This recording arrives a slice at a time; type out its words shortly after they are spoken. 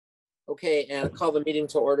Okay, and I'll call the meeting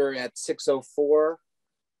to order at 6:04.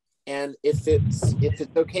 And if it's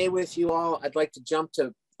okay with you all, I'd like to jump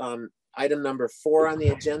to item number 4 on the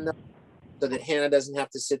agenda so that Hannah doesn't have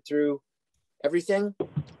to sit through everything.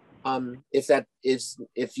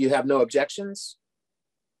 If you have no objections.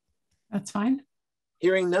 That's fine.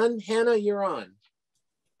 Hearing none, Hannah, you're on.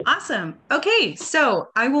 Awesome. Okay, so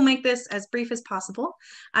I will make this as brief as possible.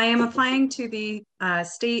 I am applying to the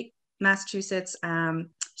state Massachusetts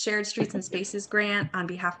Shared Streets and Spaces grant on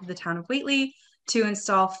behalf of the town of Whately to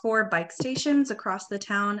install 4 bike stations across the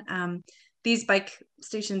town. These bike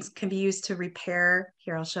stations can be used to repair.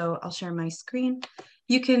 Here, I'll share my screen.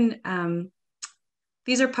 You can,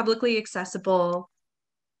 these are publicly accessible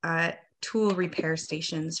tool repair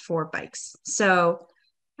stations for bikes. So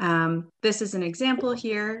this is an example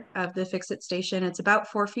here of the Fix-It station. It's about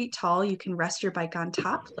 4 feet tall. You can rest your bike on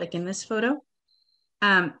top, like in this photo,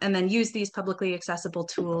 and then use these publicly accessible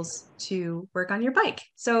tools to work on your bike.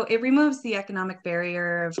 So it removes the economic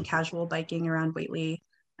barrier of casual biking around Whately.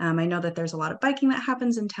 I know that there's a lot of biking that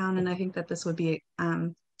happens in town, and I think that this would be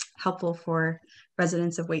helpful for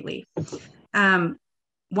residents of Whately.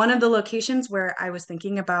 One of the locations where I was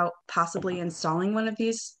thinking about possibly installing one of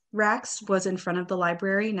these racks was in front of the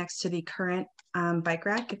library next to the current bike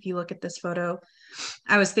rack. If you look at this photo,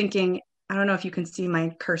 I was thinking, I don't know if you can see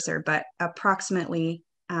my cursor, but approximately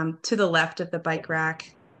to the left of the bike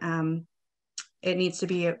rack, it needs to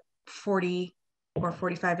be 40 or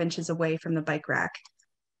 45 inches away from the bike rack.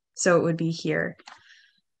 So it would be here.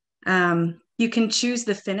 You can choose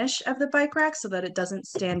the finish of the bike rack so that it doesn't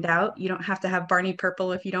stand out. You don't have to have Barney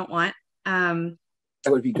purple if you don't want. That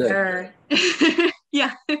would be good.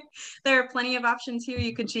 Yeah, there are plenty of options here.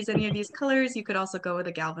 You could choose any of these colors. You could also go with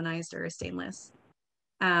a galvanized or a stainless.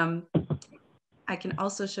 I can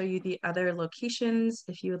also show you the other locations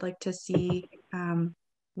if you would like to see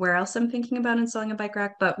where else I'm thinking about installing a bike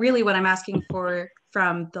rack. But really what I'm asking for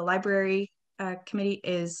from the library committee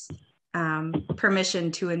is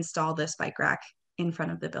permission to install this bike rack in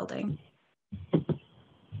front of the building.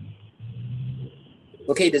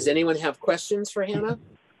 Okay, does anyone have questions for Hannah?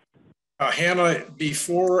 Hannah,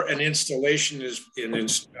 before an installation is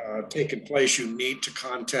taken place, you need to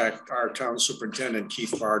contact our town superintendent,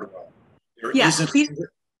 Keith Bardwell. There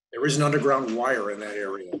is an underground wire in that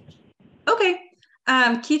area. Okay.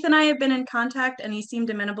 Keith and I have been in contact and he seemed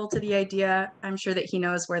amenable to the idea. I'm sure that he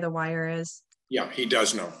knows where the wire is. Yeah, he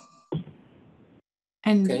does know.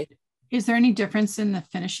 And okay. Is there any difference in the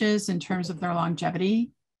finishes in terms of their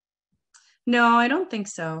longevity? No, I don't think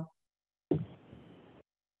so.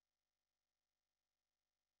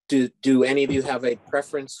 Do any of you have a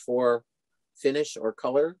preference for finish or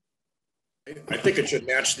color? I think it should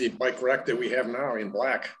match the bike rack that we have now in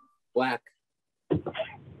black. Black.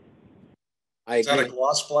 Is that a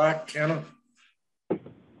gloss black, Hannah?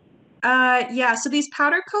 Yeah, so these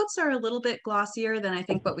powder coats are a little bit glossier than I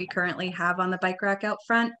think what we currently have on the bike rack out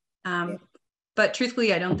front. But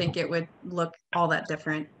truthfully, I don't think it would look all that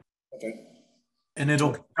different. Okay. And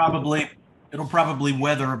it'll probably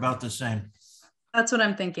weather about the same. That's what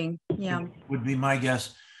I'm thinking. Yeah. Would be my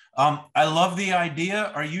guess. I love the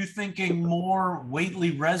idea. Are you thinking more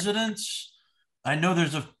Whately residents? I know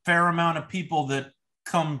there's a fair amount of people that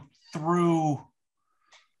come through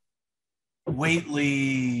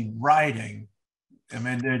Whately riding. I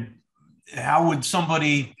mean, how would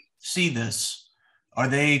somebody see this?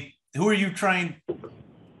 Who are you trying?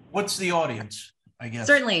 What's the audience, I guess?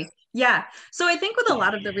 Certainly. Yeah. So I think with a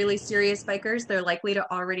lot of the really serious bikers, they're likely to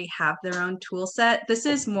already have their own tool set. This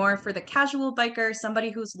is more for the casual biker, somebody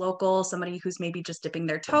who's local, somebody who's maybe just dipping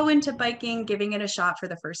their toe into biking, giving it a shot for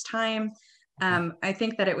the first time. I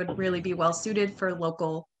think that it would really be well suited for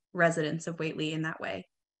local residents of Whately in that way.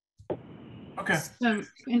 Okay. So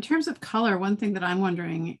in terms of color, one thing that I'm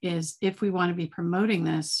wondering is if we want to be promoting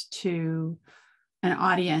this to an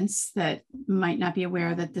audience that might not be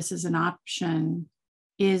aware that this is an option,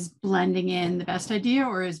 is blending in the best idea,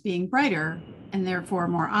 or is being brighter and therefore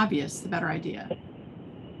more obvious the better idea?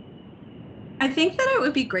 I think that it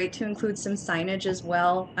would be great to include some signage as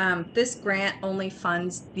well. This grant only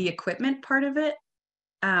funds the equipment part of it,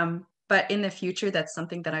 but in the future, that's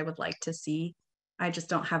something that I would like to see. I just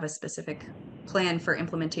don't have a specific plan for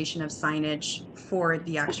implementation of signage for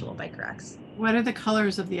the actual bike racks. What are the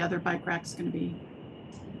colors of the other bike racks going to be?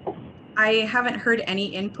 I haven't heard any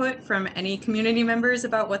input from any community members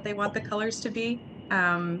about what they want the colors to be.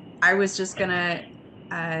 I was just gonna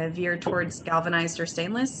veer towards galvanized or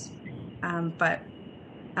stainless, but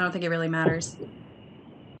I don't think it really matters.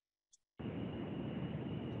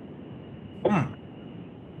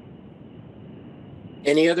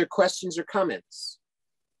 Any other questions or comments?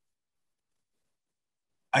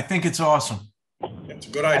 I think it's awesome. It's a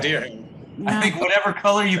good idea. I think whatever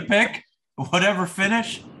color you pick, whatever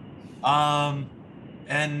finish,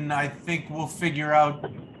 and I think we'll figure out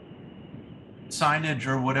signage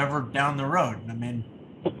or whatever down the road. I mean,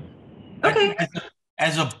 Okay.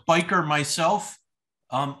 As a biker myself,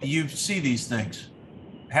 you see these things.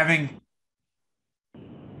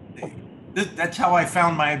 That's how I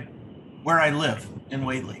found where I live in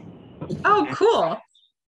Whately. Oh, cool.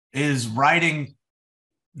 Is riding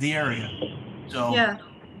the area. So Yeah.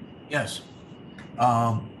 yes.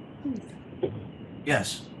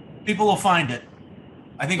 Yes. People will find it.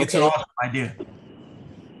 I think it's an awesome idea.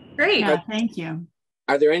 Great. Yeah, thank you.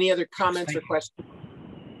 Are there any other comments or questions?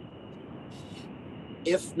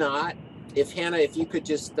 If not, Hannah, if you could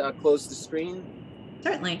just close the screen.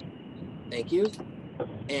 Certainly. Thank you.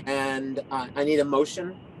 And I need a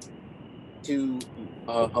motion to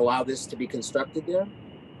allow this to be constructed there.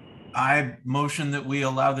 I motion that we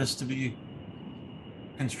allow this to be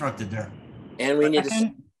constructed there. And we need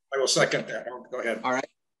to. I will second that. Go ahead. All right.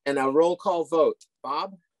 And a roll call vote.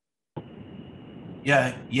 Bob?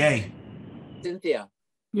 Yeah, yay. Cynthia?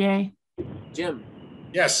 Yay. Jim?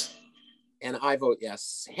 Yes. And I vote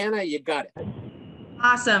yes. Hannah, you got it.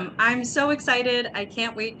 Awesome. I'm so excited. I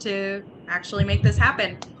can't wait to actually make this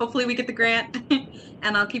happen. Hopefully we get the grant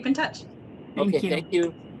and I'll keep in touch. Thank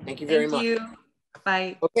you. Thank you very much. Thank you.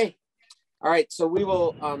 Bye. Okay. All right. So we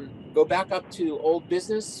will go back up to old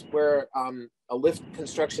business where a lift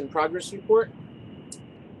construction progress report.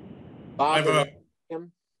 Bob.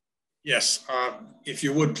 Yes. If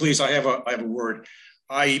you would, please, I have a word.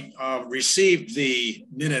 I received the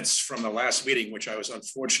minutes from the last meeting, which I was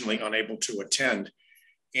unfortunately unable to attend.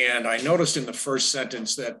 And I noticed in the first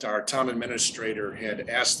sentence that our town administrator had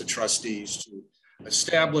asked the trustees to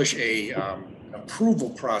establish an approval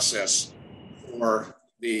process for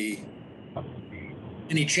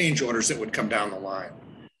any change orders that would come down the line.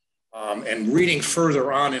 And reading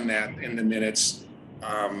further on in the minutes,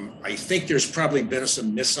 I think there's probably been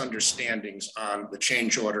some misunderstandings on the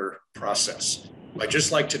change order process. I'd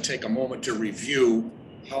just like to take a moment to review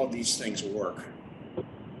how these things work.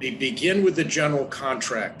 They begin with the general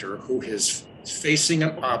contractor who is facing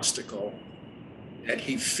an obstacle that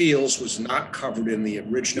he feels was not covered in the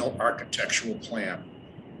original architectural plan.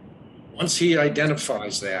 Once he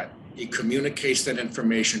identifies that, he communicates that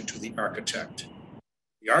information to the architect.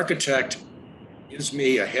 The architect gives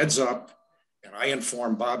me a heads up, and I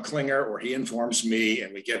inform Bob Klinger, or he informs me,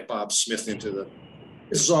 and we get Bob Smith into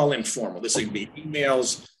this is all informal. This can be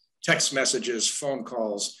emails, text messages, phone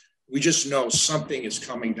calls. We just know something is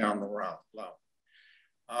coming down the road.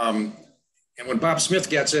 And when Bob Smith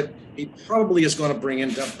gets it, he probably is going to bring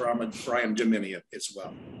in Brian Dominion as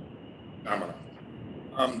well.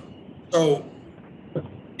 So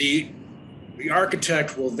the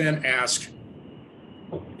architect will then ask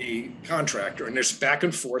the contractor, and there's back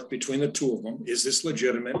and forth between the two of them. Is this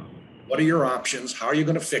legitimate? What are your options? How are you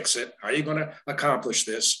going to fix it? How are you going to accomplish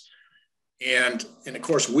this? And of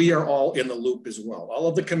course, we are all in the loop as well. All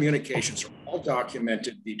of the communications are all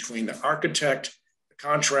documented between the architect, the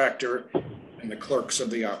contractor, and the clerks of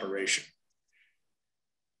the operation.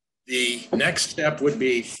 The next step would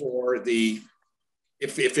be for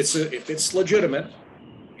if it's legitimate,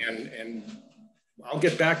 and I'll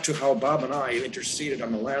get back to how Bob and I interceded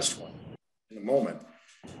on the last one in a moment.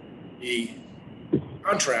 The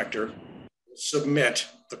contractor will submit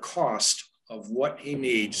the cost of what he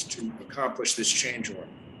needs to accomplish this change order.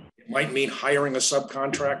 It might mean hiring a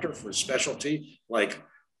subcontractor for a specialty like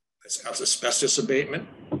asbestos abatement.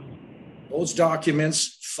 Those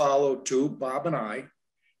documents follow to Bob and I.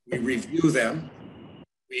 We review them.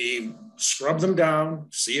 We scrub them down,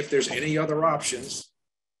 see if there's any other options.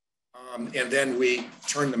 And then we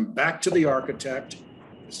turn them back to the architect.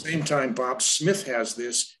 At the same time, Bob Smith has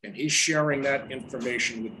this, and he's sharing that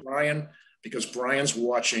information with Brian because Brian's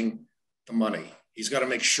watching the money. He's got to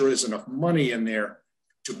make sure there's enough money in there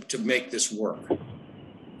to make this work.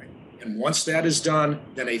 And once that is done,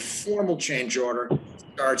 then a formal change order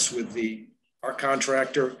starts with our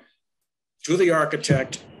contractor to the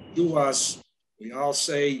architect, to us. We all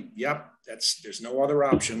say, yep, there's no other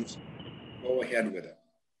options. Go ahead with it.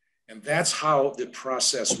 And that's how the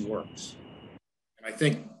process works. And I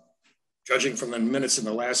think, judging from the minutes in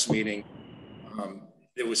the last meeting,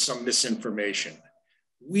 there was some misinformation.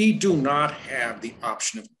 We do not have the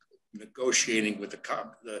option of negotiating with the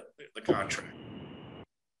contract.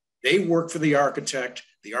 They work for the architect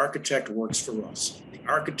works for us. The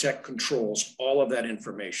architect controls all of that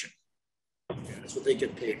information. And that's what they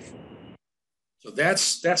get paid for. So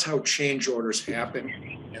that's how change orders happen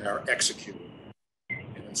and are executed.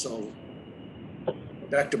 And so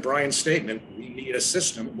back to Brian's statement, we need a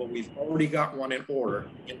system. Well, we've already got one in order,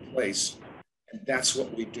 in place, and that's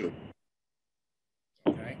what we do.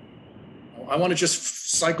 Okay. I want to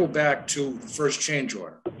just cycle back to the first change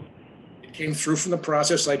order. It came through from the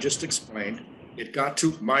process I just explained. It got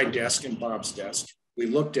to my desk and Bob's desk. We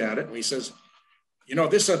looked at it and he says, you know,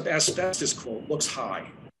 this asbestos quote looks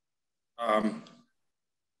high.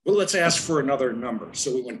 Well, let's ask for another number.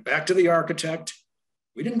 So we went back to the architect.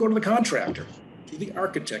 We didn't go to the contractor, to the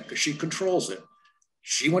architect, because she controls it.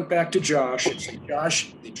 She went back to Josh and said,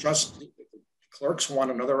 Josh, the clerks want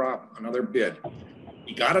another bid.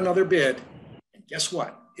 He got another bid, and guess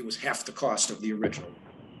what? It was half the cost of the original.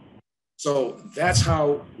 So that's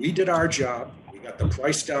how we did our job. We got the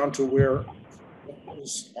price down to where it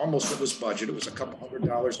was almost what was budgeted. It was a couple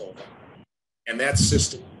 $100 over. And that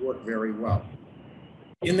system worked very well.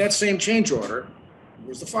 In that same change order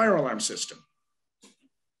was the fire alarm system.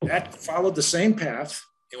 That followed the same path.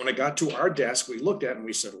 And when it got to our desk, we looked at it and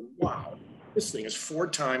we said, wow, this thing is 4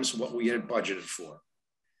 times what we had budgeted for.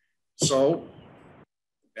 So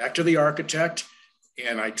back to the architect,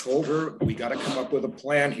 and I told her, we got to come up with a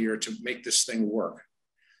plan here to make this thing work.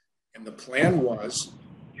 And the plan was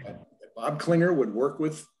that Bob Klinger would work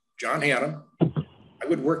with John Hannum. I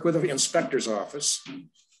would work with the inspector's office.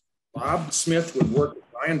 Bob Smith would work with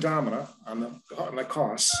Brian Domina on the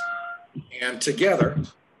costs. And together,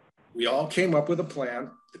 we all came up with a plan.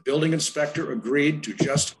 The building inspector agreed to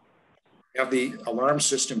just have the alarm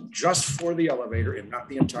system just for the elevator and not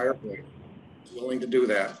the entire building. He's willing to do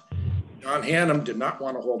that. John Hannum did not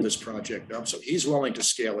want to hold this project up, so he's willing to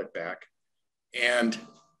scale it back. And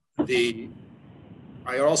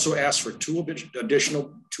I also asked for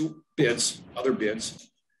additional bids, other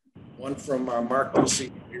bids, one from Mark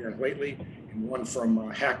Lucy here in Whately, and one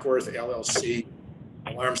from Hackworth LLC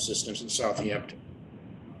Alarm Systems in Southampton.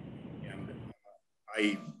 And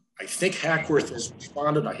I think Hackworth has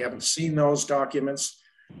responded. I haven't seen those documents,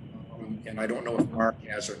 and I don't know if Mark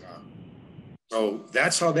has or not. So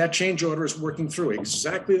that's how that change order is working through,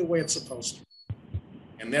 exactly the way it's supposed to.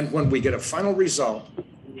 And then when we get a final result,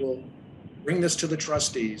 we will bring this to the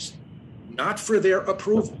trustees, not for their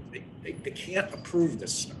approval. They can't approve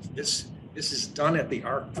this stuff. This is done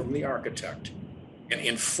from the architect and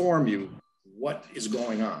inform you what is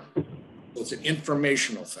going on. So it's an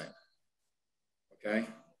informational thing. Okay,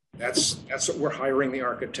 that's what we're hiring the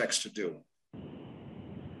architects to do.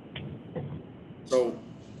 So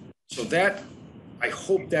that, I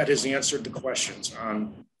hope that has answered the questions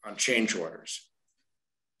on change orders.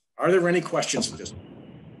 Are there any questions at this point?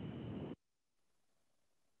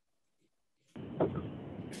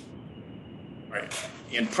 All right.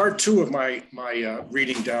 In part 2 of my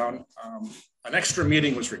reading down, an extra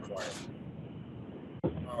meeting was required.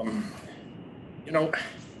 You know,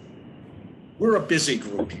 we're a busy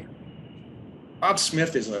group here. Bob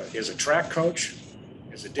Smith is a track coach.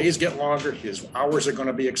 As the days get longer, his hours are going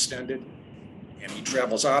to be extended, and he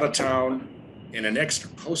travels out of town. And an extra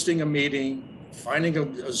posting a meeting, finding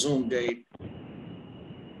a Zoom date,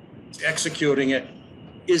 executing it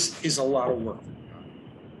is a lot of work.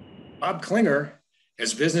 Bob Klinger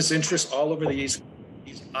has business interests all over the East.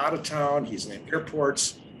 He's out of town. He's in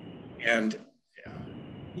airports, and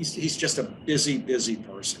he's just a busy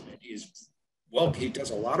person. And he does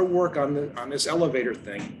a lot of work on this elevator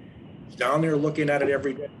thing. He's down there looking at it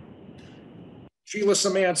every day. Sheila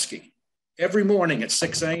Samansky, every morning at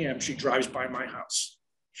 6 a.m., she drives by my house.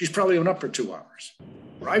 She's probably been up for 2 hours.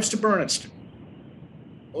 Drives to Berniston,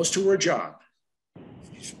 goes to her job.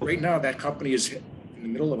 Right now, that company is in the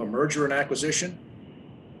middle of a merger and acquisition.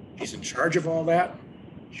 She's in charge of all that.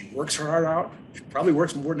 She works her heart out. She probably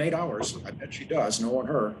works more than 8 hours. I bet she does, knowing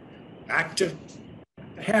her. Back to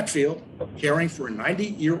Hatfield, caring for a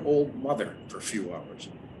 90-year-old mother for a few hours.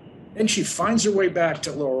 Then she finds her way back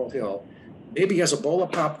to Laurel Hill, maybe has a bowl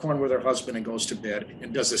of popcorn with her husband and goes to bed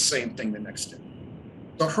and does the same thing the next day.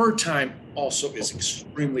 So her time also is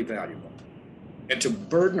extremely valuable. And to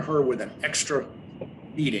burden her with an extra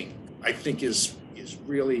meeting, I think is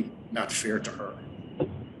really not fair to her.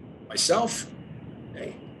 Myself,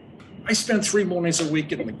 hey, I spend 3 mornings a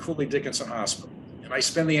week in the Cooley Dickinson Hospital, and I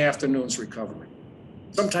spend the afternoons recovering.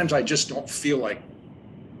 Sometimes I just don't feel like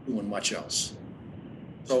doing much else.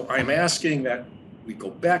 So I'm asking that we go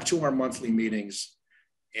back to our monthly meetings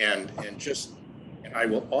and I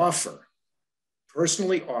will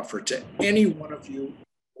personally offer to any one of you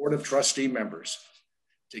Board of Trustee members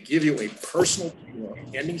to give you a personal tour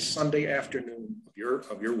any Sunday afternoon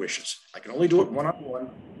of your wishes. I can only do it one-on-one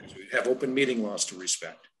because we have open meeting laws to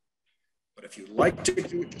respect. But if you'd like to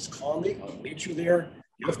do it, just call me. I'll meet you there.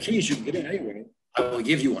 You have keys, you can get in anyway. I will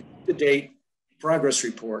give you an up-to-date progress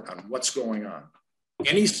report on what's going on.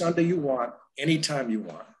 Any Sunday you want, anytime you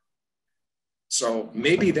want. So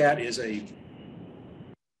maybe that is a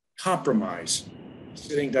compromise,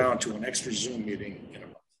 sitting down to an extra Zoom meeting in a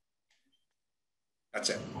month. That's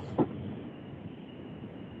it.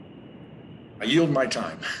 I yield my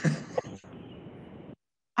time.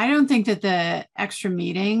 I don't think that the extra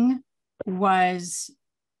meeting was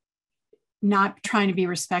not trying to be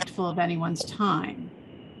respectful of anyone's time.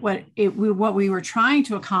 What we were trying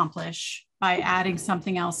to accomplish by adding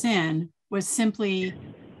something else in was simply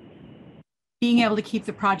being able to keep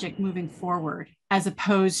the project moving forward, as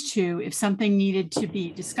opposed to if something needed to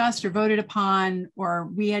be discussed or voted upon, or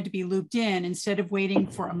we had to be looped in, instead of waiting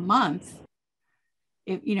for a month.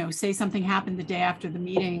 If, say something happened the day after the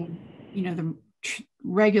meeting, the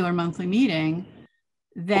regular monthly meeting,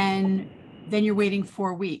 then you're waiting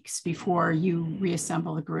 4 weeks before you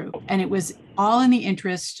reassemble the group. And it was all in the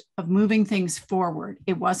interest of moving things forward.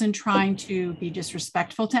 It wasn't trying to be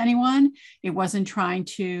disrespectful to anyone. It wasn't trying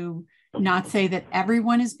to not say that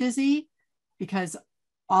everyone is busy, because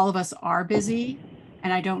all of us are busy.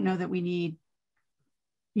 And I don't know that we need,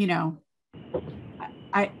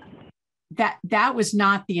 that was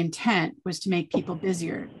not the intent, was to make people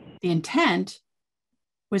busier. The intent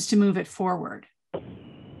was to move it forward.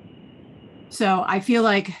 So I feel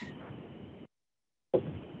like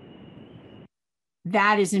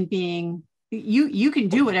that isn't being, you can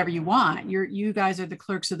do whatever you want. You guys are the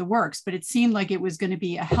clerks of the works, but it seemed like it was going to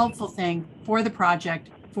be a helpful thing for the project,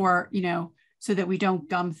 for, so that we don't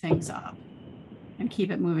gum things up and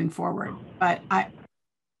keep it moving forward. But I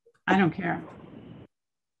don't care.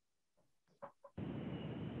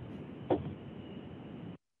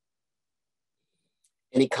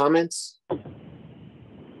 Any comments?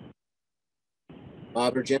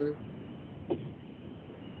 Bob or Jim?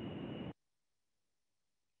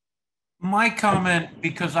 My comment,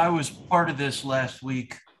 because I was part of this last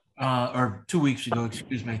week, or 2 weeks ago,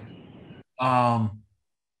 excuse me. I'm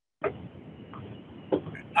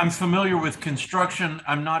familiar with construction.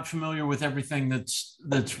 I'm not familiar with everything that's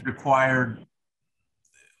required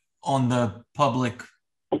on the public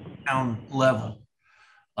town level.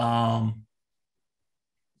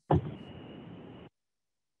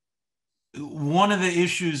 One of the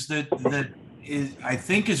issues that I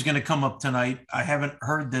think is going to come up tonight, I haven't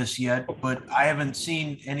heard this yet, but I haven't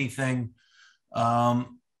seen anything about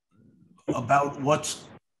what's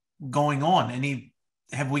going on.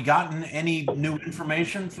 Have we gotten any new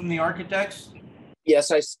information from the architects?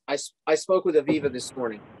 Yes, I spoke with Aviva this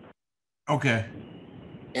morning. Okay.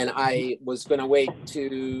 And I was going to wait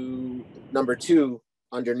to number 2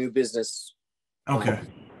 under new business. Okay.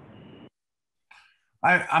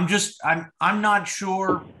 I'm not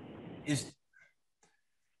sure,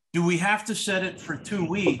 do we have to set it for 2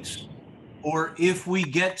 weeks, or if we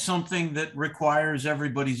get something that requires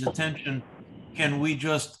everybody's attention, can we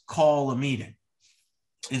just call a meeting?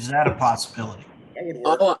 Is that a possibility?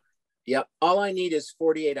 All I need is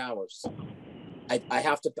 48 hours. I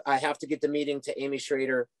have to get the meeting to Amy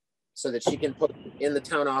Schrader so that she can put it in the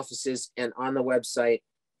town offices and on the website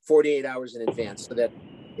 48 hours in advance, so that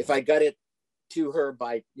if I got it to her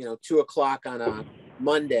by 2 o'clock on a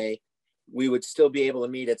Monday, we would still be able to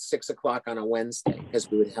meet at 6 o'clock on a Wednesday, because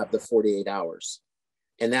we would have the 48 hours.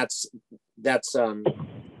 And that's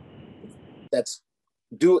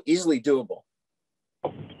easily doable.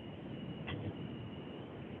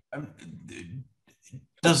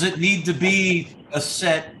 Does it need to be a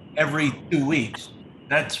set every 2 weeks?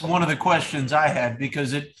 That's one of the questions I had,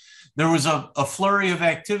 because there was a flurry of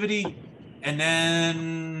activity, and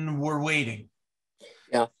then we're waiting.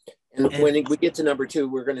 Yeah, and when we get to number 2,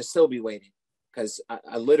 we're going to still be waiting, because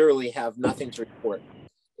I literally have nothing to report.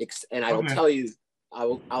 And I will tell you,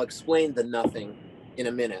 I'll explain the nothing in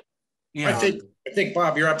a minute. Yeah, I think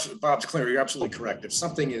Bob, Bob's clear. You're absolutely correct. If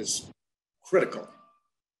something is critical,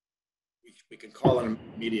 we can call an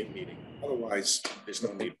immediate meeting. Otherwise, there's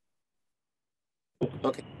no need.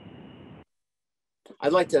 Okay.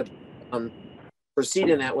 I'd like to proceed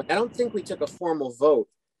in that way. I don't think we took a formal vote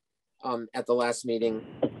at the last meeting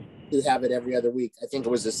to have it every other week. I think it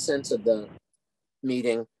was a sense of the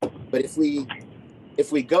meeting. But if we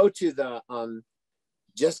go to the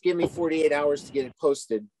just give me 48 hours to get it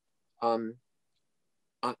posted, I'm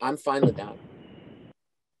fine with that.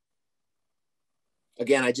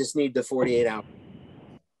 Again, I just need the 48 hours.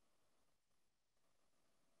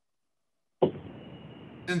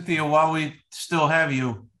 Cynthia, while we still have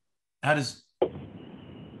you, how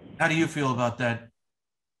do you feel about that?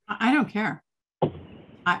 I don't care.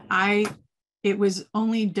 It was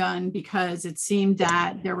only done because it seemed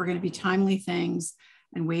that there were going to be timely things,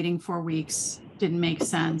 and waiting 4 weeks didn't make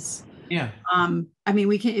sense. Yeah. I mean,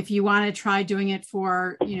 we can, if you want to try doing it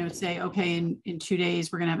for, say, okay, in 2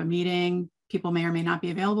 days, we're going to have a meeting. People may or may not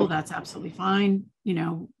be available. That's absolutely fine.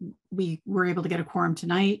 We were able to get a quorum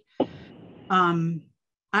tonight.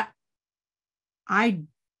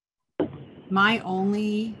 My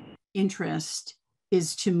only interest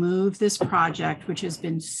is to move this project, which has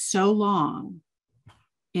been so long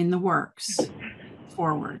in the works,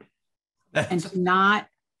 forward, and to not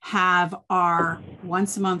have our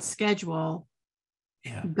once a month schedule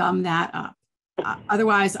gum that up.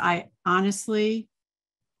 Otherwise, I honestly,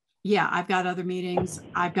 I've got other meetings.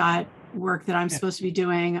 I've got work that I'm supposed to be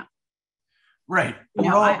doing. Right.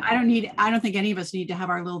 I don't think any of us need to have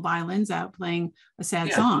our little violins out playing a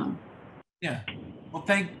sad song. Yeah. Well,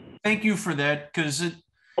 thank you for that, because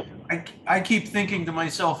I keep thinking to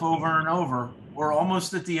myself over and over, we're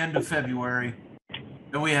almost at the end of February,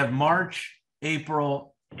 and we have March,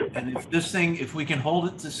 April, and if we can hold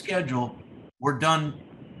it to schedule, we're done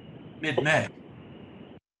mid-May.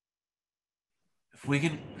 If we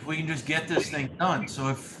can just get this thing done.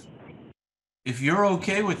 So if you're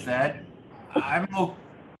okay with that, I'm okay.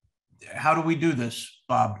 How do we do this,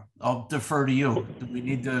 Bob? I'll defer to you. Do we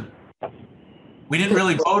need to? We didn't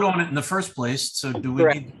really vote on it in the first place, so do we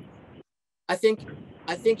need? I think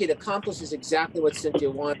it accomplishes exactly what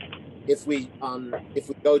Cynthia wants. If we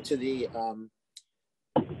go to the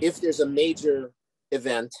if there's a major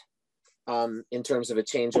event in terms of a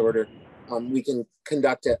change order, we can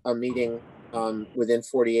conduct a meeting within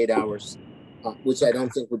 48 hours, which I don't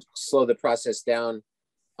think would slow the process down.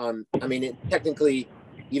 I mean, technically,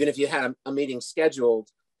 even if you had a meeting scheduled,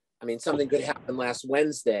 I mean, something could happen last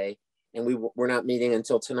Wednesday, and we're not meeting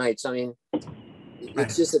until tonight. So I mean,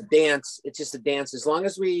 it's just a dance. It's just a dance. As long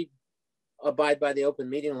as we abide by the open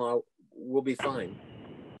meeting law, we'll be fine.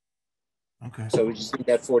 Okay. So we just need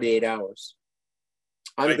that 48 hours.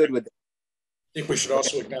 I'm good with that. I think we should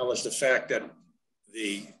also acknowledge the fact that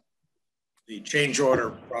the change order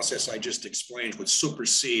process I just explained would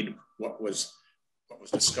supersede what was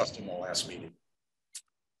discussed in the last meeting.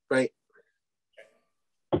 Right.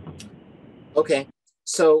 Okay.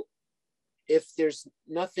 So if there's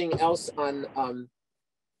nothing else on,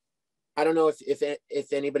 I don't know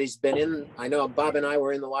if anybody's been in. I know Bob and I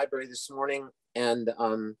were in the library this morning, and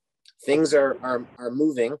things are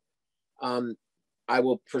moving. I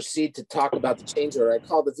will proceed to talk about the change order. I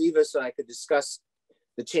called Aviva so I could discuss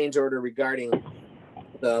the change order regarding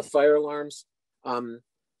the fire alarms.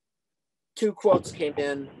 2 quotes came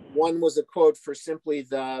in. One was a quote for simply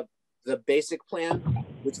the basic plan,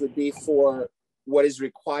 which would be for what is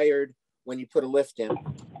required when you put a lift in.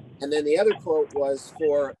 And then the other quote was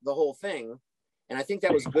for the whole thing. And I think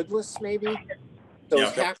that was Goodless, maybe. So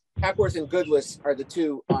yeah. Hackworth and Goodless are the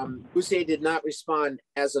 2. Busse did not respond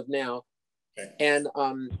as of now. Okay. And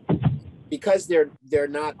because they're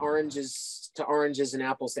not oranges to oranges and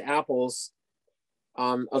apples to apples,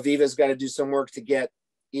 Aviva's got to do some work to get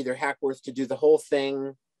either Hackworth to do the whole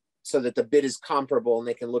thing so that the bid is comparable and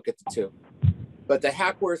they can look at the 2. But the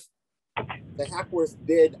Hackworth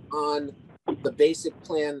bid on the basic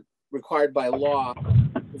plan required by law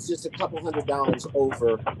is just a couple $100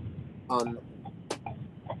 over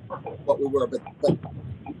what we were, but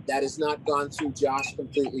that has not gone through Josh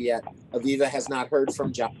completely yet. Aviva has not heard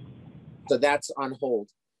from Josh, so that's on hold.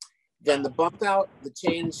 Then the bump out, the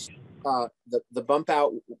change, the bump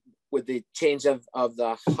out with the change of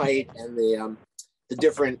the height and the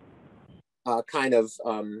different kind of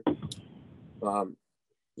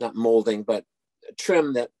not molding, but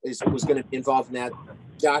trim that was going to be involved in that.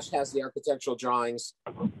 Josh has the architectural drawings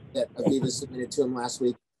that Aviva submitted to him last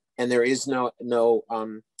week, and there is no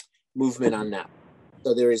movement on that.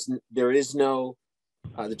 So there is no,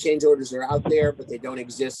 the change orders are out there, but they don't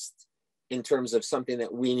exist in terms of something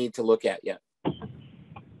that we need to look at yet.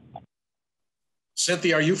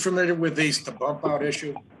 Cynthia, are you familiar with the bump out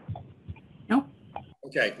issue? No.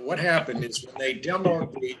 Okay, what happened is when they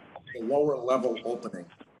demoed the lower level opening,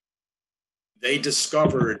 they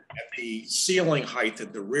discovered at the ceiling height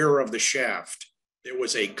at the rear of the shaft, there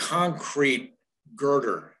was a concrete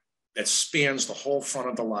girder that spans the whole front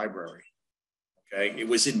of the library. Okay, it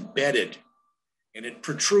was embedded and it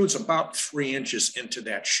protrudes about 3 inches into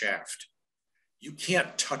that shaft. You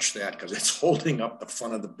can't touch that because it's holding up the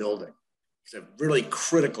front of the building. It's a really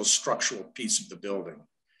critical structural piece of the building.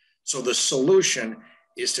 So the solution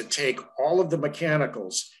is to take all of the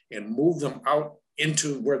mechanicals and move them out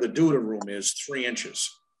into where the duty room is 3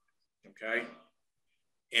 inches, okay?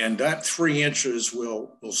 And that 3 inches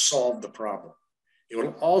will solve the problem. It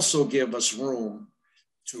will also give us room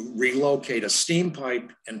to relocate a steam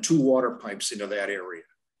pipe and 2 water pipes into that area.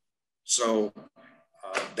 So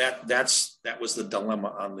that was the dilemma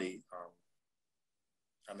on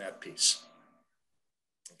that piece.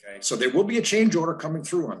 Okay, so there will be a change order coming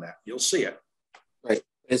through on that. You'll see it. Right,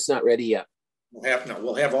 it's not ready yet.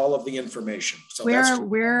 We'll have all of the information. So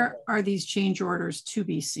where are these change orders to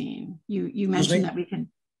be seen? You mentioned that we can.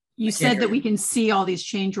 You said that we can see all these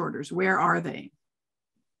change orders. Where are they?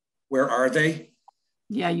 Where are they?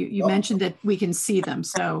 Yeah, you mentioned that we can see them.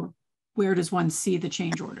 So where does one see the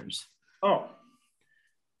change orders? Oh,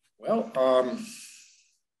 well,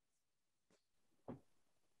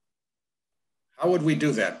 how would we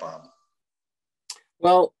do that, Bob?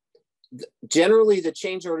 Well, generally the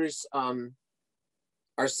change orders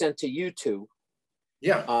are sent to you two.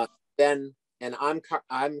 Yeah. Then, and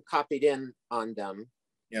I'm copied in on them.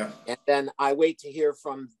 Yeah. And then I wait to hear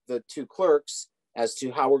from the 2 clerks as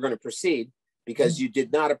to how we're going to proceed, because you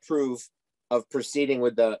did not approve of proceeding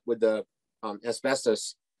with the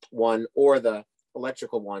asbestos one or the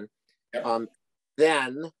electrical one. Yeah.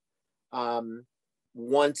 Then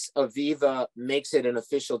once Aviva makes it an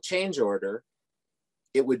official change order,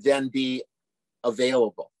 it would then be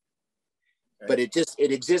available. Okay. But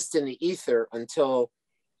it exists in the ether until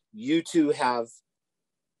you two have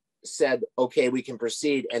said, okay, we can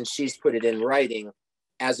proceed, and she's put it in writing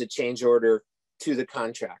as a change order to the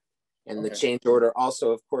contract. And okay. The change order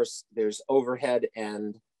also, of course, there's overhead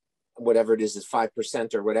and whatever it is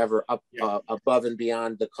 5% or whatever up above and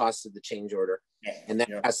beyond the cost of the change order. Yeah. And that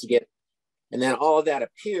has to get, and then all of that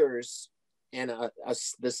appears, and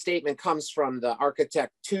the statement comes from the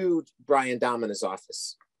architect to Brian Domina's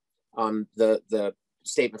office. The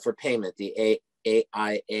statement for payment, the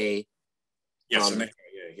AIA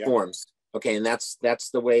forms. Okay, and that's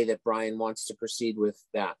the way that Brian wants to proceed with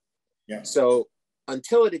that. Yeah. So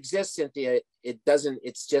until it exists, Cynthia, it doesn't.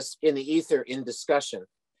 It's just in the ether, in discussion.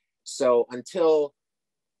 So until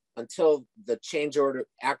the change order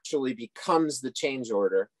actually becomes the change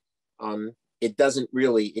order, it doesn't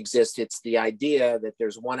really exist. It's the idea that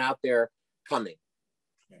there's one out there coming.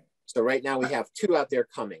 So right now we have 2 out there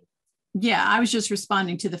coming. Yeah, I was just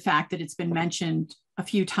responding to the fact that it's been mentioned a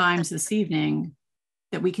few times this evening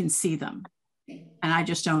that we can see them. And I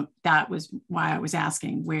just don't, that was why I was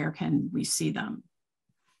asking, where can we see them?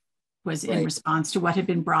 Was in response to what had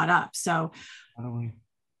been brought up. So,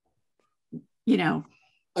 you know,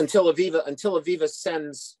 until Aviva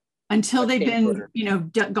sends, until they've been, order. You know,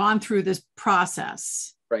 gone through this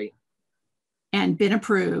process, right, and been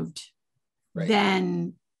approved, right.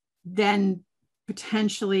 Then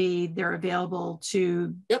potentially they're available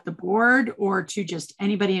to the board or to just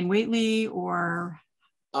anybody in Whately, or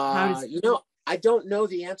you know, I don't know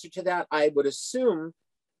the answer to that. I would assume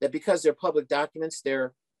that because they're public documents,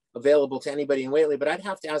 they're available to anybody in Whately, but I'd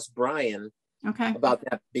have to ask Brian about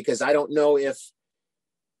that, because I don't know if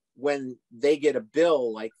when they get a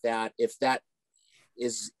bill like that, if that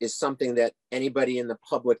is something that anybody in the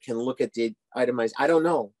public can look at the itemized. I don't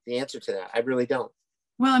know the answer to that. I really don't.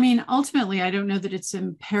 Well, I mean, ultimately, I don't know that it's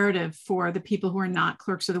imperative for the people who are not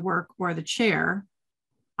clerks of the work or the chair,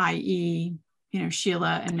 i.e., you know,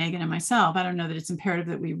 Sheila and Megan and myself. I don't know that it's imperative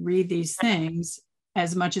that we read these things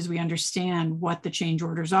as much as we understand what the change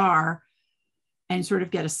orders are and sort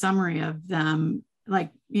of get a summary of them.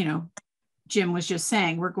 Like, you know, Jim was just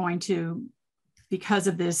saying, we're going to, because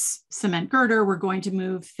of this cement girder, we're going to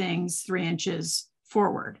move things 3 inches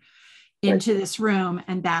forward into this room,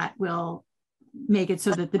 and that will make it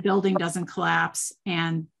so that the building doesn't collapse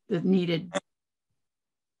and the needed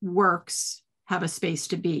works have a space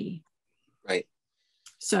to be. Right.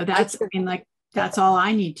 So that's, I mean, like, that's all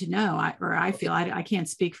I need to know. I feel I can't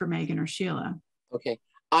speak for Megan or Sheila. Okay.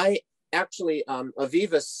 I actually,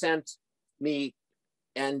 Aviva sent me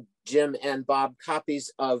and Jim and Bob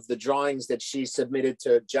copies of the drawings that she submitted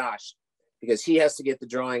to Josh, because he has to get the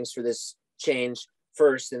drawings for this change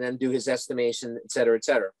first and then do his estimation, et cetera, et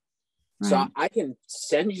cetera. Right. So I can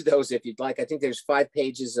send you those if you'd like. I think there's 5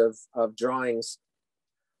 pages of drawings.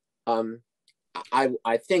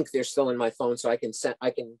 I think they're still in my phone, so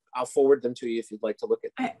I'll forward them to you if you'd like to look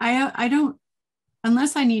at them. I don't,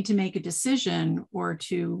 unless I need to make a decision or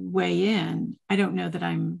to weigh in, I don't know that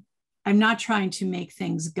I'm not trying to make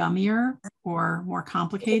things gummier or more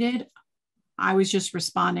complicated. I was just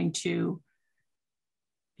responding to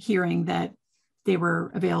hearing that they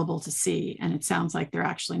were available to see, and it sounds like they're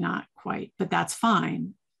actually not quite, but that's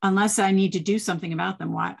fine. Unless I need to do something about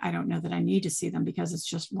them, why I don't know that I need to see them, because it's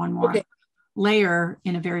just one more layer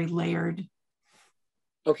in a very layered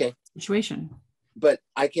situation. But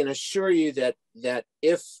I can assure you that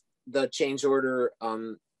if the change order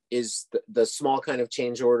is the small kind of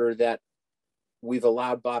change order that we've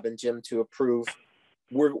allowed Bob and Jim to approve.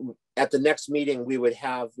 We're at the next meeting, we would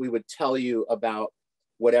tell you about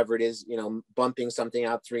whatever it is, you know, bumping something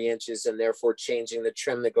out 3 inches and therefore changing the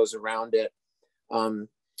trim that goes around it.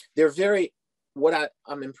 They're very, what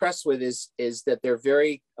I'm impressed with is that they're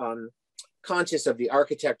very conscious of the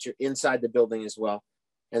architecture inside the building as well,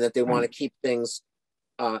 and that they want to keep things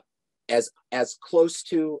as close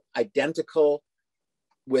to identical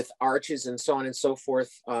with arches and so on and so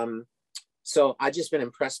forth. So I've just been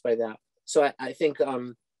impressed by that. So I think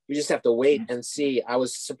we just have to wait and see. I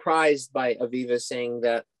was surprised by Aviva saying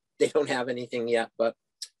that they don't have anything yet, but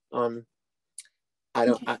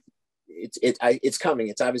it's coming.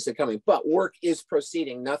 It's obviously coming, but work is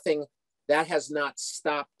proceeding. Nothing that has not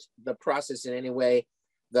stopped the process in any way.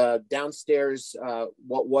 The downstairs,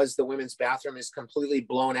 what was the women's bathroom, is completely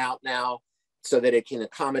blown out now, so that it can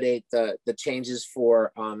accommodate the changes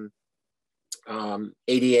for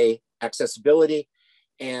ADA accessibility.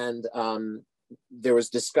 And there was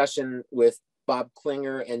discussion with Bob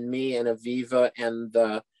Klinger and me and Aviva and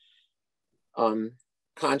the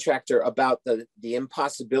contractor about the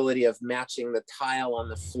impossibility of matching the tile on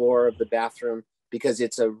the floor of the bathroom, because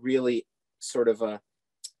it's a really sort of a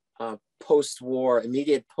post-war,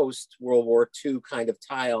 immediate post-World War II kind of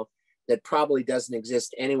tile that probably doesn't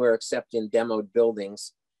exist anywhere except in demoed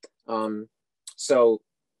buildings.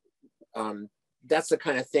 That's the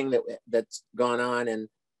kind of thing that's gone on, and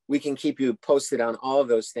we can keep you posted on all of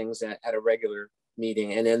those things at a regular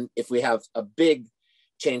meeting. And then if we have a big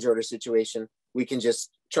change order situation, we can just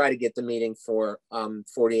try to get the meeting for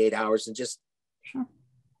 48 hours and just,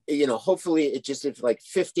 you know, hopefully it just, if like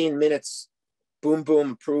 15 minutes, boom,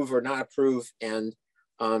 boom, approve or not approve. And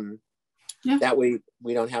that way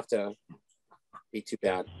we don't have to be too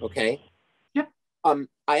bad. Okay. Yep.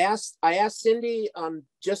 I asked Cindy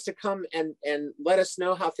just to come and let us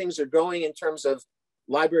know how things are going in terms of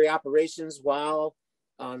library operations while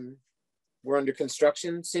we're under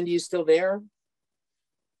construction. Cindy, you still there?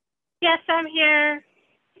 Yes, I'm here.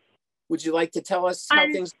 Would you like to tell us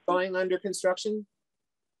how things are going under construction?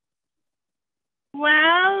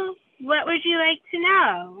 Well, what would you like to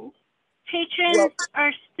know? Patrons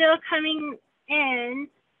are still coming in.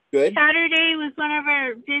 Good. Saturday was one of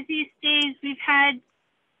our busiest days we've had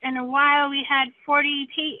in a while. We had 40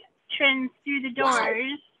 patrons through the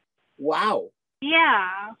doors. Wow.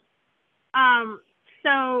 Yeah.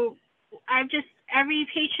 So every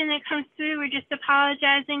patron that comes through, we're just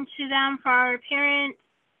apologizing to them for our appearance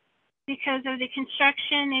because of the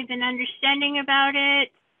construction. They've been understanding about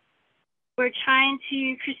it. We're trying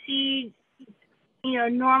to proceed, you know,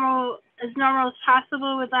 as normal as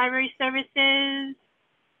possible with library services.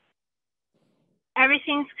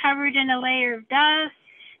 Everything's covered in a layer of dust.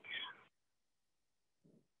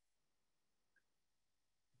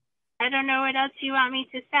 I don't know what else you want me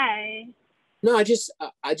to say. No, I just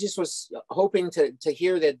was hoping to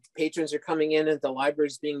hear that patrons are coming in and the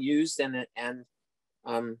library's being used, and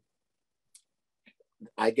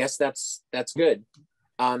I guess that's good.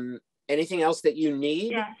 Anything else that you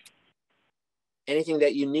need? Yeah. Anything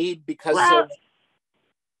that you need because of?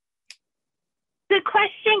 The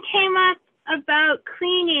question came up about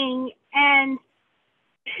cleaning and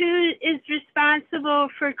who is responsible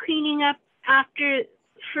for cleaning up after.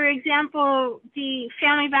 For example, the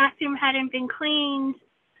family bathroom hadn't been cleaned.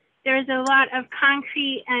 There was a lot of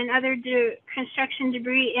concrete and other construction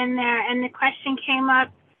debris in there. And the question came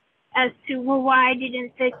up as to, well, why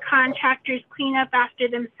didn't the contractors clean up after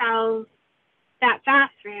themselves that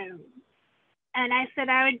bathroom? And I said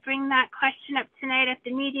I would bring that question up tonight at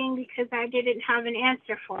the meeting because I didn't have an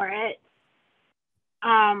answer for it.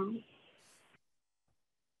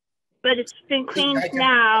 But it's been cleaned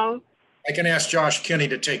now. I can ask Josh Kinney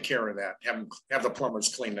to take care of that. Have the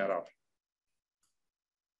plumbers clean that up.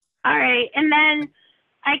 All right. And then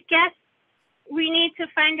I guess we need to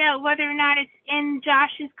find out whether or not it's in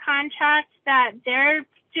Josh's contract that they're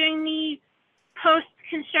doing the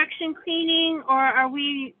post-construction cleaning, or are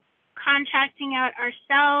we contracting out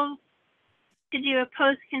ourselves to do a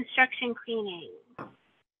post-construction cleaning?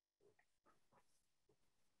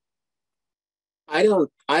 I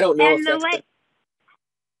don't know if that's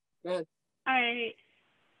Go ahead. All right.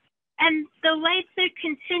 And the lights are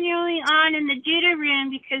continually on in the duty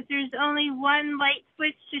room because there's only one light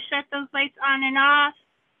switch to shut those lights on and off,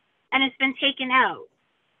 and it's been taken out.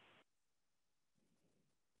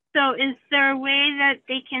 So is there a way that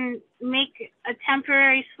they can make a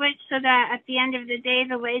temporary switch so that at the end of the day,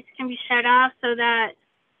 the lights can be shut off so that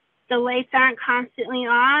the lights aren't constantly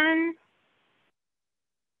on?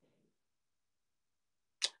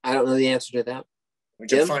 I don't know the answer to that. We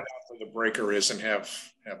can find out where the breaker is and have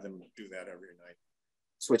them do that every night.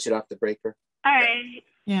 Switch it off the breaker. All right.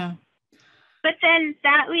 Yeah. But then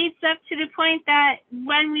that leads up to the point that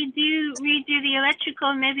when we do redo the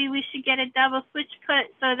electrical, maybe we should get a double switch put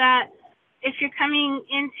so that if you're coming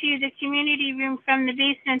into the community room from the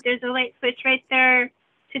basement, there's a light switch right there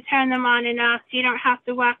to turn them on and off. So you don't have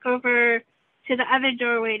to walk over to the other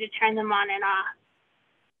doorway to turn them on and off.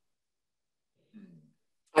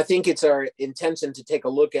 I think it's our intention to take a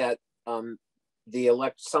look at some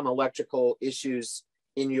electrical issues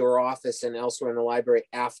in your office and elsewhere in the library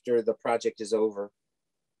after the project is over.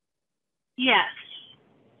 Yes.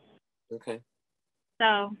 Okay. So,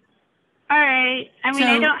 all right. I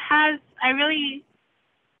mean,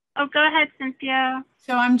 oh, go ahead, Cynthia.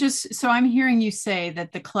 So I'm hearing you say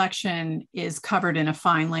that the collection is covered in a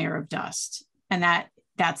fine layer of dust, and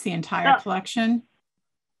that's the entire collection?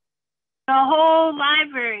 The whole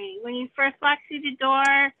library. When you first walk through the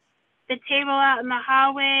door, the table out in the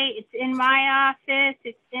hallway, it's in my office,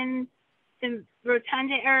 it's in the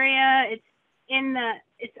rotunda area,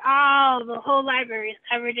 the whole library is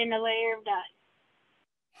covered in a layer of dust.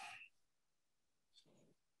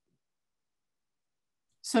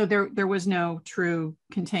 So there was no true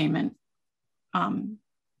containment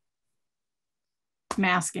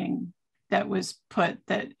masking that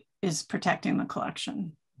is protecting the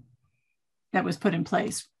collection, that was put in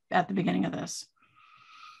place at the beginning of this.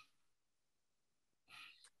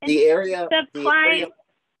 The area. Go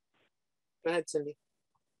ahead, Cindy.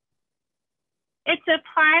 It's a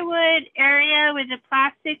plywood area with the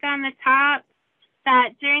plastic on the top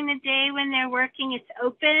that during the day when they're working, it's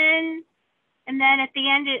open. And then at the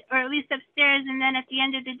end, or at least upstairs, and then at the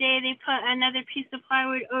end of the day, they put another piece of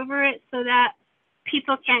plywood over it so that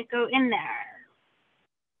people can't go in there.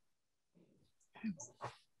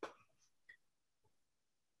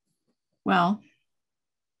 Well,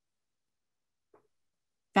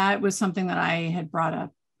 that was something that I had brought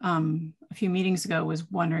up a few meetings ago, was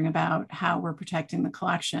wondering about how we're protecting the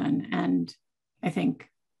collection. And I think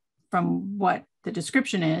from what the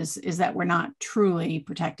description is that we're not truly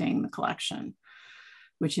protecting the collection,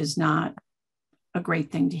 which is not a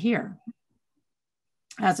great thing to hear.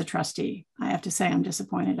 As a trustee, I have to say I'm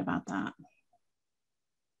disappointed about that.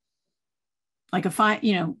 Like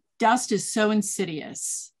dust is so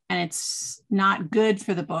insidious, and it's not good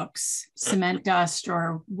for the books. Cement dust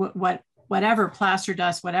or whatever, plaster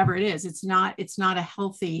dust, whatever it is, it's not a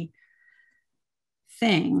healthy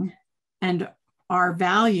thing. And our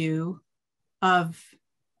value of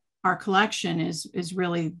our collection is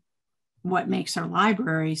really what makes our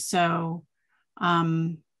library. So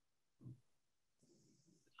I'm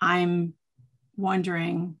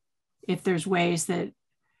wondering if there's ways that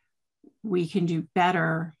we can do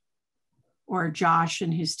better, or Josh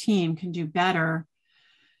and his team can do better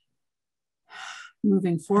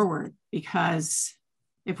moving forward. Because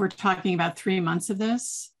if we're talking about 3 months of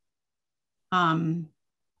this,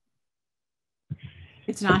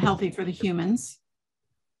 it's not healthy for the humans.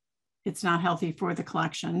 It's not healthy for the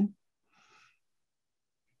collection.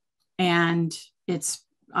 And it's,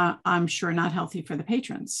 I'm sure, not healthy for the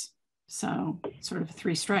patrons. So sort of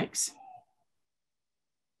 3 strikes.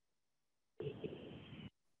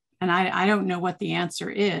 And I don't know what the answer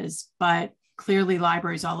is, but clearly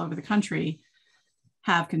libraries all over the country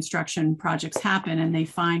have construction projects happen, and they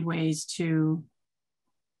find ways to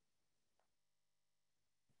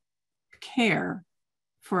care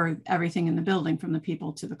for everything in the building, from the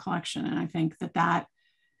people to the collection. And I think that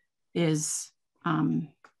is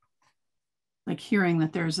like hearing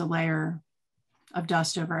that there's a layer of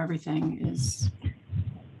dust over everything is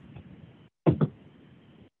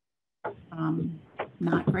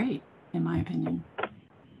not great, in my opinion.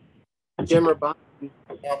 Jim or Bob?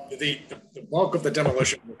 The bulk of the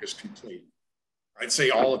demolition work is complete. I'd say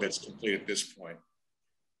all of it's complete at this point.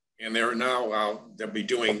 And they're now, they'll be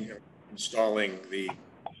installing the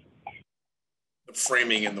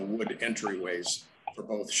framing and the wood entryways for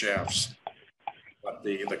both shafts. But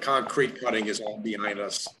the concrete cutting is all behind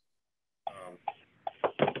us.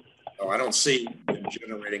 So I don't see them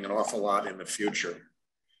generating an awful lot in the future.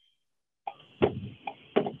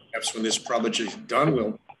 Perhaps when this project is done,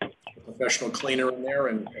 we'll put a professional cleaner in there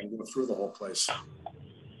and go through the whole place.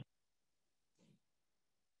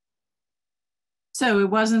 So it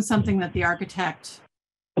wasn't something that the architect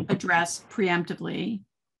addressed preemptively,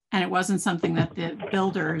 and it wasn't something that the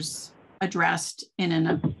builders addressed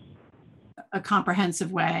in a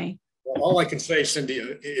comprehensive way. Well, all I can say, Cindy,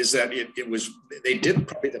 is that they did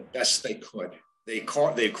probably the best they could. They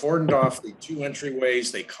cordoned off the 2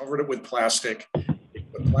 entryways. They covered it with plastic. They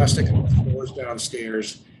put plastic on the floors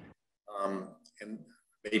downstairs. And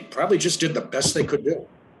They probably just did the best they could do.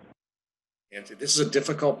 And this is a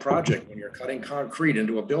difficult project when you're cutting concrete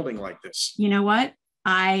into a building like this. You know what?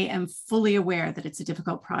 I am fully aware that it's a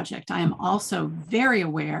difficult project. I am also very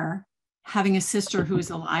aware, having a sister who is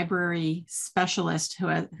a library specialist,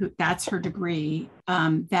 who that's her degree,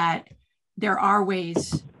 that there are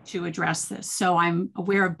ways to address this. So I'm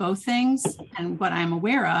aware of both things. And what I'm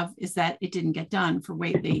aware of is that it didn't get done for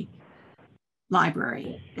Whately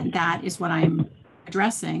Library. And that is what I'm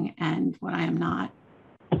addressing and what I am not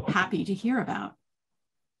happy to hear about.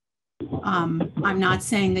 I'm not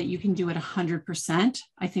saying that you can do it 100%.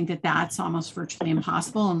 I think that that's almost virtually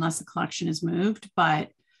impossible unless the collection is moved. But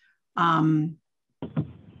the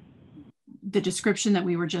description that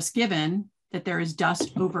we were just given, that there is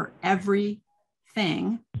dust over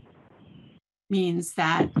everything, means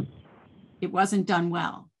that it wasn't done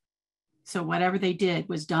well. So whatever they did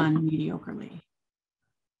was done mediocrely.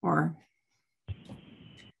 Or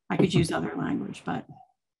I could use other language, but.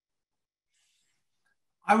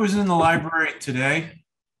 I was in the library today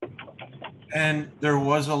and there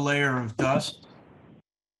was a layer of dust.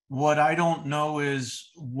 What I don't know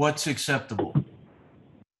is what's acceptable.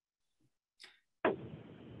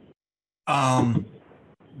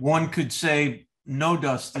 One could say no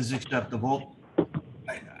dust is acceptable.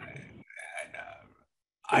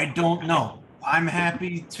 I don't know. I'm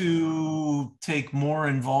happy to take more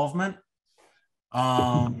involvement.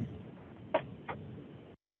 I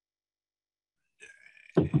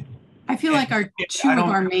feel like two of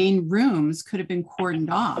our main rooms could have been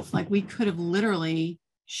cordoned off. Like we could have literally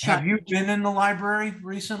shut. Have you been in the library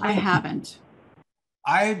recently? I haven't.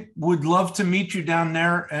 I would love to meet you down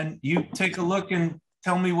there and you take a look and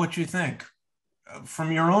tell me what you think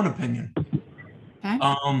from your own opinion. Okay.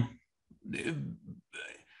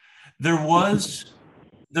 There was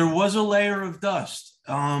a layer of dust.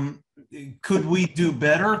 Could we do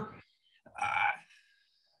better?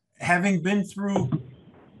 Having been through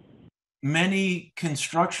many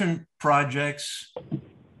construction projects,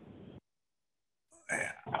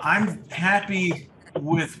 I'm happy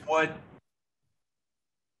with what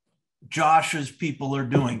Josh's people are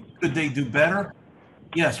doing. Could they do better?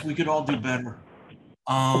 Yes, we could all do better.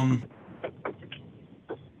 I'm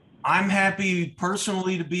happy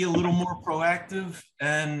personally to be a little more proactive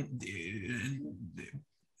and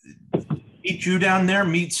meet you down there,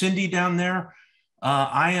 meet Cindy down there.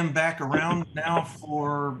 I am back around now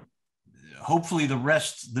for hopefully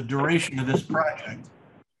the duration of this project.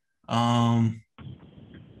 I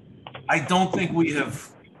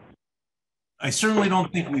certainly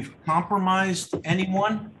don't think we've compromised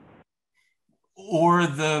anyone or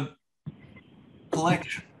the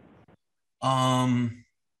collection.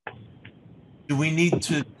 Do we need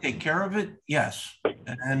to take care of it? Yes.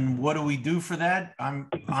 And what do we do for that? I'm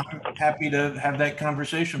happy to have that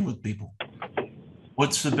conversation with people.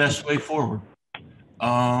 What's the best way forward?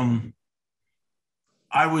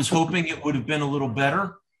 I was hoping it would have been a little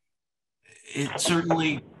better. It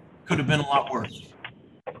certainly could have been a lot worse.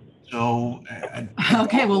 So,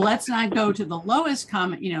 okay, well, let's not go to the lowest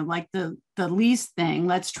comment, like the least thing.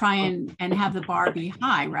 Let's try and have the bar be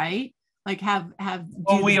high, right? Like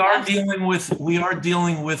well, we are dealing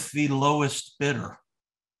with the lowest bidder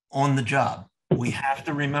on the job. We have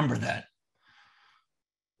to remember that.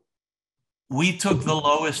 We took the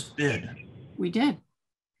lowest bid. We did.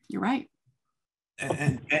 You're right.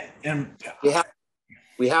 And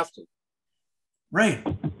we have to. Right.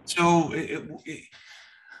 So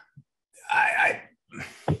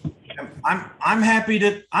I'm happy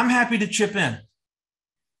to chip in.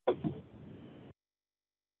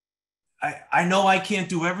 I know I can't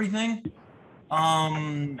do everything,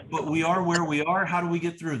 but we are where we are. How do we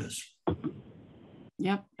get through this?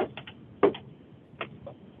 Yep.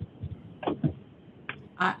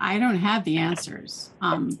 I don't have the answers,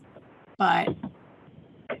 but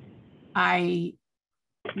I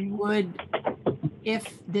would,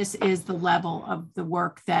 if this is the level of the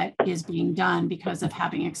work that is being done because of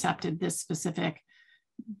having accepted this specific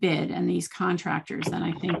bid and these contractors, then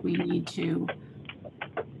I think we need to,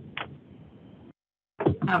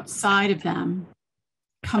 outside of them,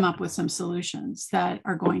 come up with some solutions that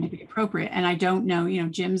are going to be appropriate. And I don't know,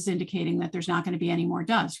 Jim's indicating that there's not going to be any more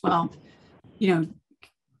dust. Well,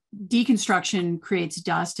 deconstruction creates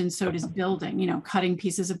dust, and so does building. Cutting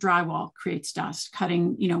pieces of drywall creates dust.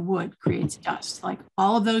 Cutting, wood creates dust. Like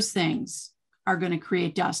all of those things are going to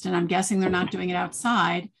create dust. And I'm guessing they're not doing it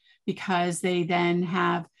outside because they then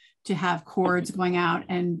have to have cords going out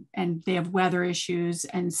and they have weather issues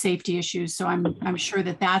and safety issues. So I'm sure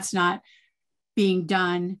that that's not being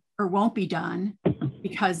done or won't be done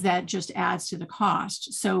because that just adds to the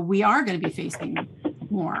cost. So we are going to be facing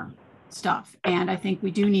more stuff. And I think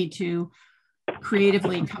we do need to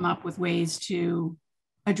creatively come up with ways to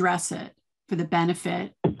address it for the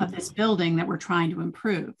benefit of this building that we're trying to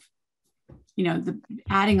improve. You know,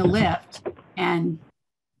 adding a lift and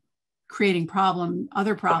creating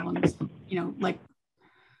other problems, you know, like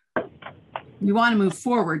we want to move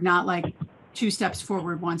forward, not like 2 steps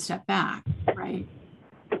forward, 1 step back, right?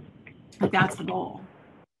 Like that's the goal.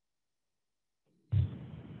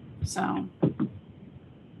 So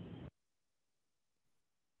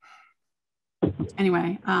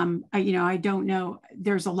anyway, I don't know.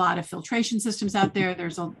 There's a lot of filtration systems out there.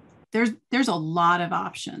 There's a lot of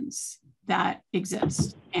options that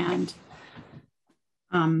exist, and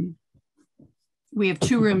we have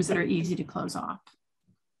 2 rooms that are easy to close off.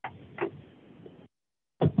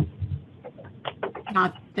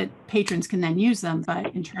 Not that patrons can then use them,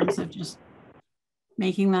 but in terms of just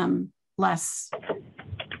making them less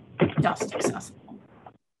dust accessible.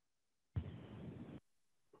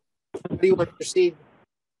 How do you want to proceed?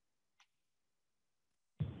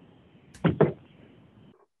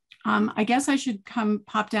 I guess I should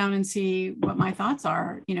pop down and see what my thoughts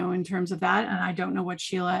are, you know, in terms of that. And I don't know what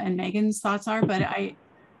Sheila and Megan's thoughts are, but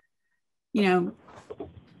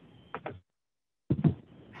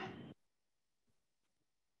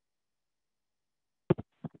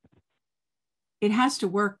it has to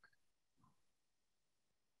work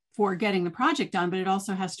for getting the project done, but it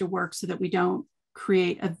also has to work so that we don't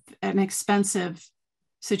create an expensive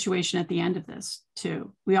situation at the end of this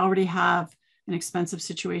too. We already have an expensive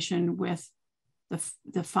situation with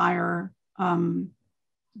the fire,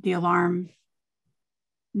 the alarm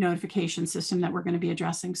notification system that we're going to be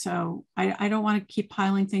addressing. So I don't want to keep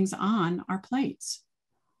piling things on our plates.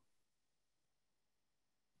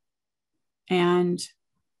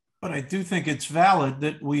 But I do think it's valid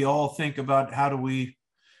that we all think about how do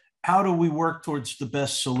we work towards the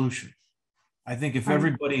best solution. I think if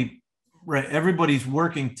everybody's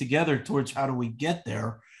working together towards how do we get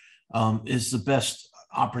there, is the best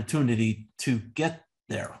opportunity to get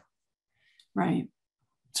there. Right.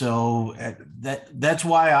 So that's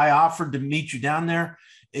why I offered to meet you down there.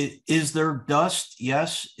 Is there dust?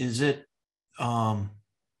 Yes. Is it?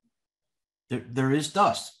 There is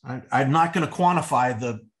dust. I'm not going to quantify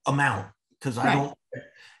the amount because I don't.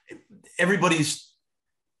 Everybody's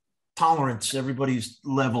tolerance, everybody's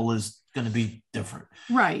level is going to be different.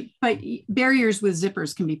 Right. But barriers with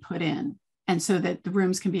zippers can be put in, and so that the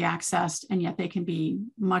rooms can be accessed, and yet they can be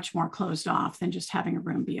much more closed off than just having a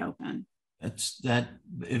room be open. If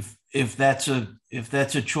that's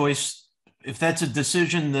a choice, if that's a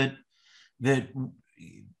decision that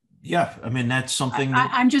yeah, I mean, that's something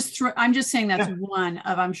that I'm just saying that's one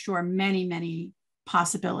of, I'm sure, many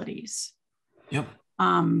possibilities. Yep.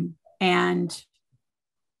 And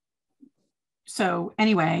so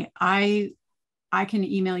anyway, I can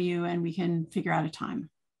email you and we can figure out a time.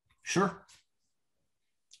 Sure.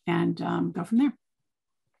 And go from there.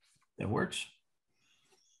 That works.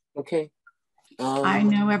 Okay. I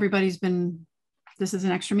know this is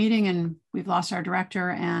an extra meeting and we've lost our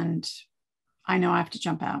director, and I know I have to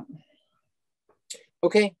jump out.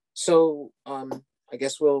 Okay, so I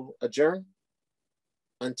guess we'll adjourn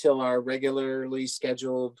until our regularly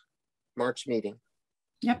scheduled March meeting.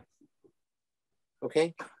 Yep.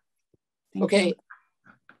 Okay. Thank okay. you.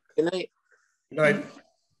 Good night. Good night.